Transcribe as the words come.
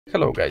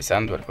Hello guys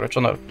and welcome to the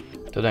channel.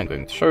 Today I'm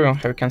going to show you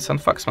how you can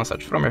send fax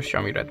message from your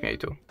Xiaomi Redmi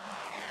A2.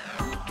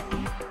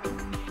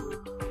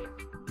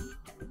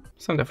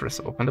 So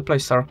first open the Play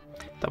Store,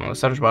 tap on the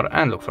search bar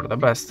and look for the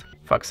best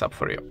fax app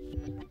for you.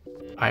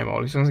 I'm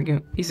always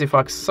using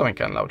EasyFax so I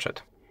can launch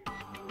it.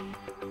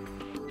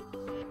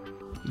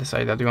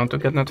 Decide that you want to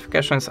get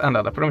notifications and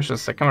add the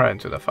permissions to the camera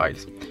into the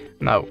files.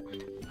 Now,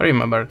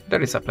 remember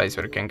there is a place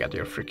where you can get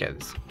your free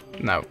credits.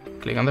 Now,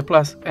 click on the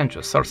plus and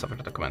choose source of your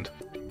document.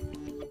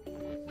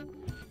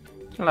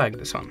 Like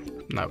this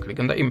one. Now click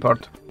on the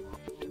import.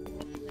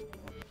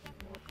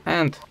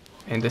 And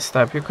in this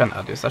step you can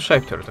use the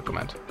shape to your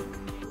document.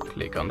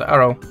 Click on the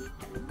arrow.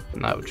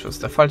 Now choose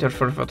the filter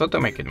for photo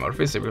to make it more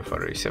visible for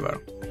the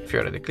receiver. If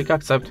you're ready, click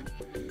accept.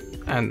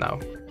 And now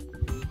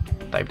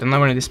type the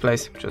number in this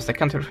place, choose the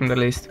country from the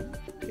list.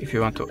 If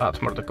you want to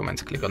add more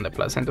documents, click on the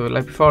plus and do it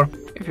like before.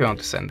 If you want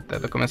to send the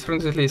documents from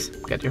this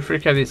list, get your free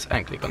credits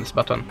and click on this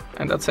button.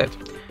 And that's it.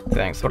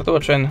 Thanks for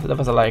watching, leave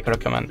us a like,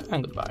 recommend,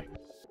 and goodbye.